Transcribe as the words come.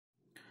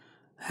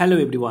Hello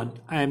everyone,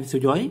 I am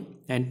Sujoy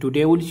and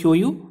today I will show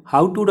you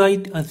how to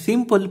write a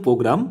simple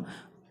program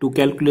to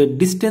calculate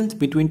distance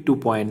between 2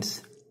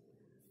 points.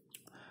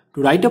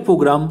 To write a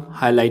program,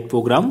 highlight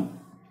program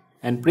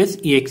and press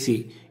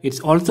exe. It's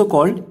also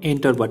called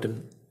enter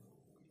button.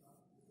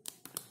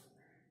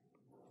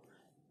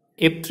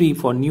 F3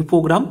 for new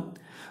program.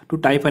 To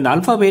type an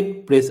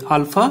alphabet, press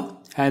alpha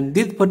and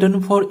this button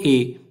for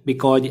A,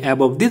 because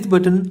above this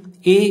button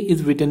A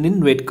is written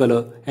in red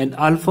color and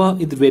alpha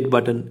is red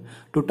button.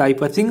 To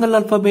type a single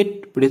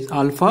alphabet, press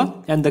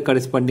alpha and the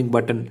corresponding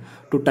button.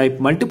 To type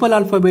multiple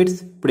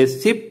alphabets,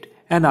 press shift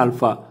and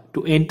alpha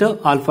to enter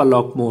alpha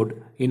lock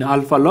mode. In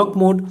alpha lock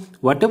mode,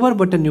 whatever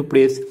button you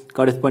press,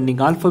 corresponding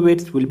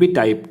alphabets will be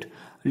typed.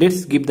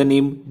 Let's give the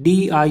name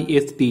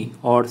DIST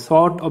or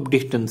sort of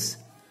distance.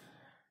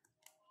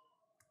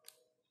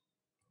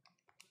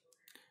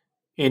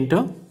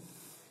 Enter.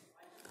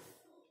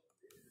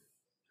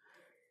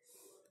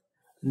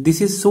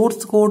 This is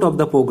source code of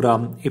the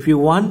program. If you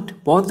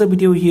want, pause the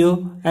video here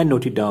and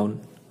note it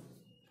down.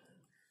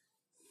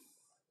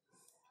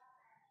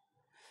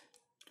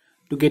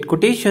 To get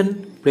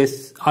quotation,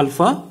 press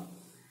alpha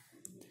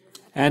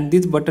and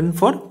this button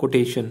for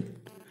quotation,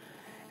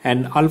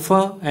 and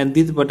alpha and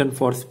this button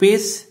for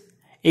space.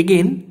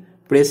 Again,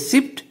 press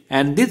shift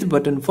and this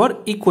button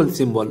for equal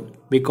symbol,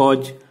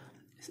 because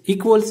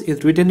equals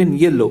is written in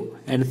yellow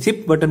and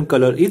shift button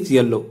color is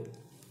yellow.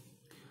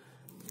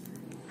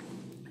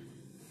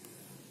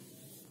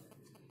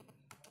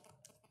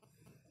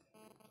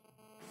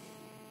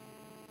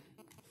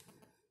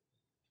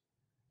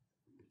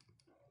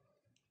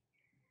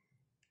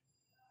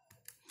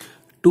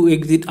 To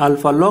exit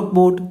alpha lock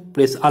mode,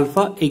 press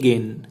alpha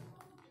again.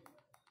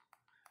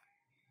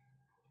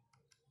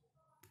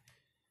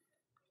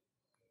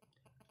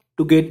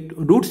 To get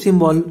root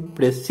symbol,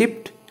 press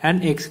shift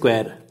and X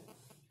square.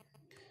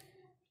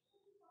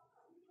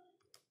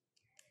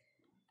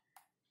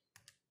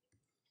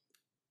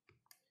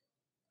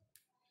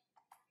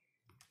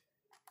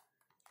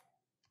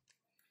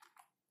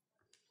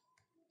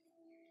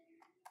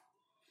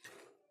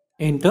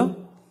 Enter.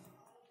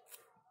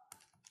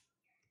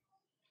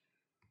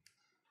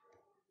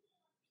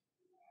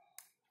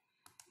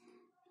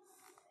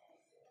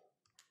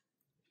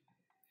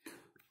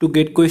 To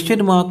get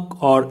question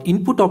mark or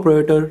input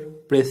operator,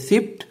 press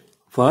shift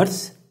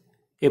first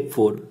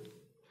F4.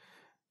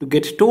 To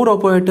get store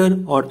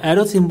operator or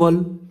arrow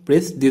symbol,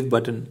 press this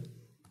button.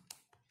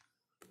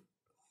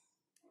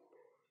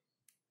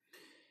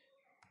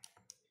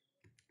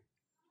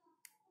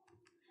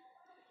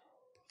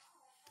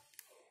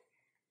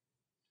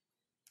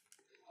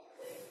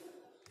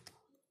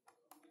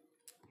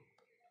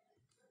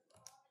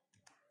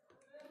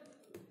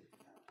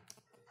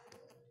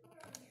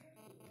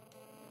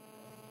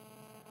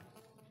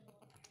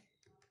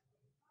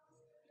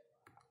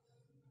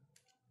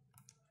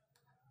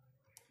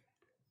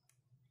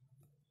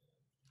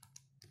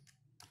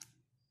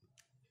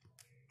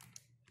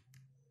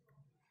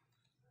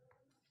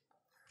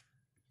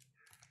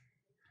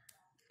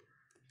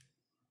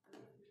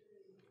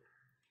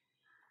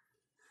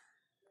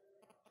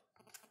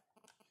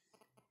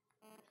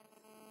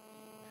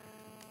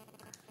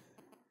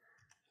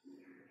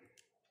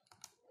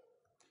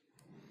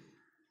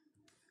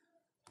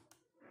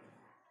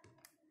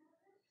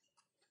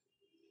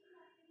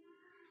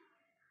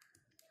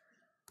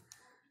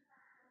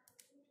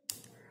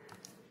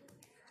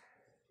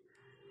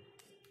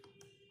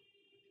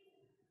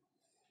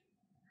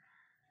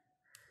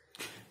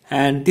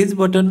 And this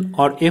button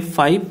or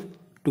F5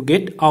 to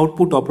get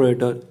output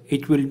operator.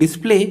 It will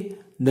display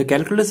the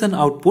calculation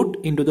output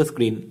into the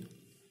screen.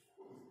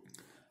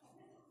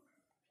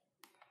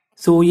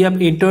 So we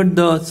have entered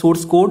the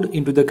source code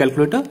into the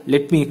calculator.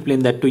 Let me explain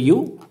that to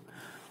you.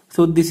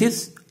 So this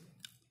is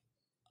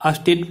a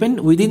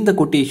statement within the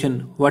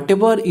quotation.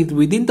 Whatever is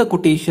within the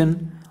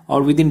quotation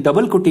or within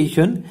double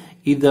quotation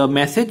is a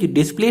message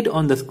displayed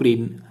on the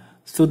screen.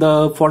 So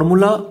the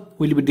formula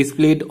will be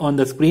displayed on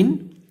the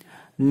screen.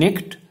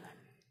 Next,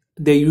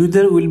 the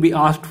user will be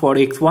asked for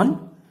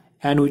x1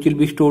 and which will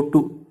be stored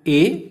to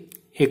A,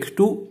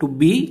 x2 to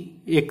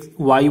B,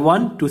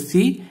 y1 to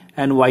C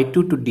and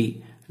y2 to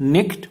D.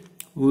 Next,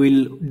 we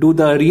will do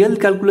the real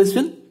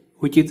calculation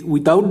which is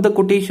without the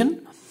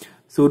quotation.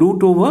 So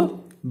root over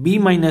B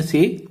minus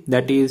A,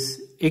 that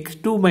is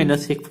x2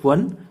 minus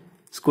x1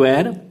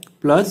 square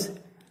plus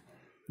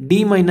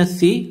D minus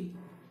C,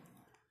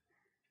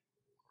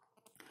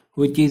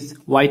 which is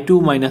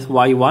y2 minus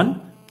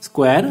y1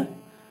 square,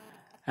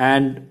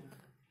 and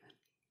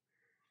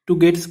to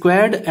get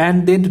squared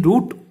and then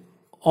root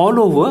all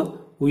over,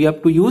 we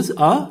have to use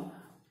a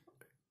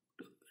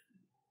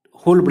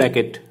whole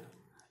bracket.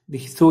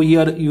 So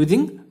here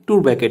using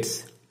two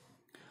brackets,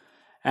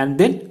 and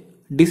then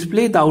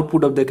display the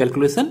output of the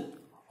calculation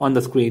on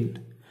the screen.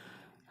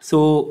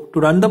 So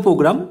to run the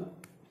program,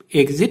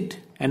 exit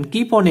and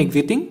keep on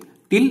exiting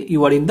till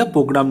you are in the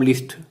program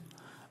list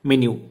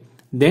menu.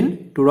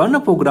 Then to run a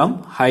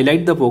program,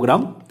 highlight the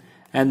program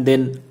and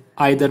then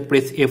either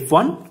press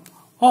F1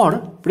 or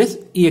press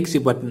exe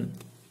button.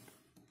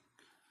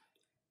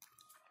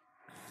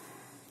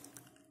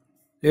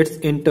 Let's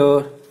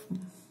enter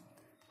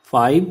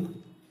 5,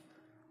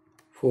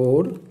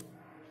 4,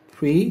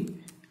 3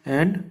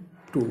 and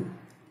 2.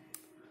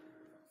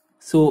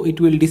 So it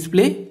will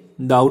display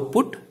the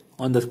output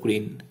on the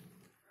screen.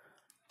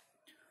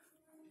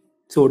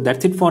 So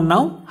that's it for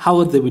now. How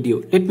was the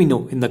video? Let me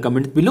know in the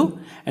comments below,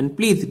 and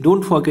please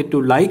don't forget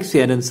to like,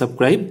 share and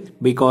subscribe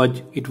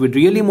because it will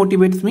really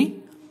motivate me.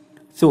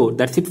 So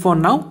that's it for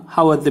now.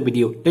 How was the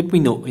video? Let me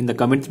know in the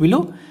comments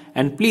below,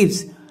 and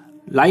please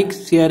like,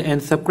 share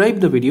and subscribe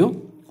the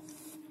video.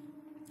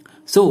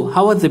 So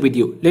how was the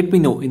video? Let me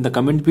know in the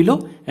comments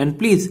below, and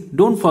please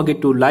don't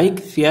forget to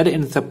like, share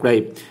and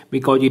subscribe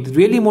because it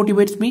really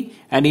motivates me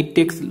and it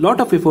takes a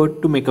lot of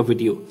effort to make a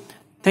video.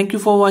 Thank you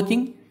for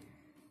watching.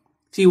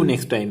 See you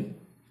next time.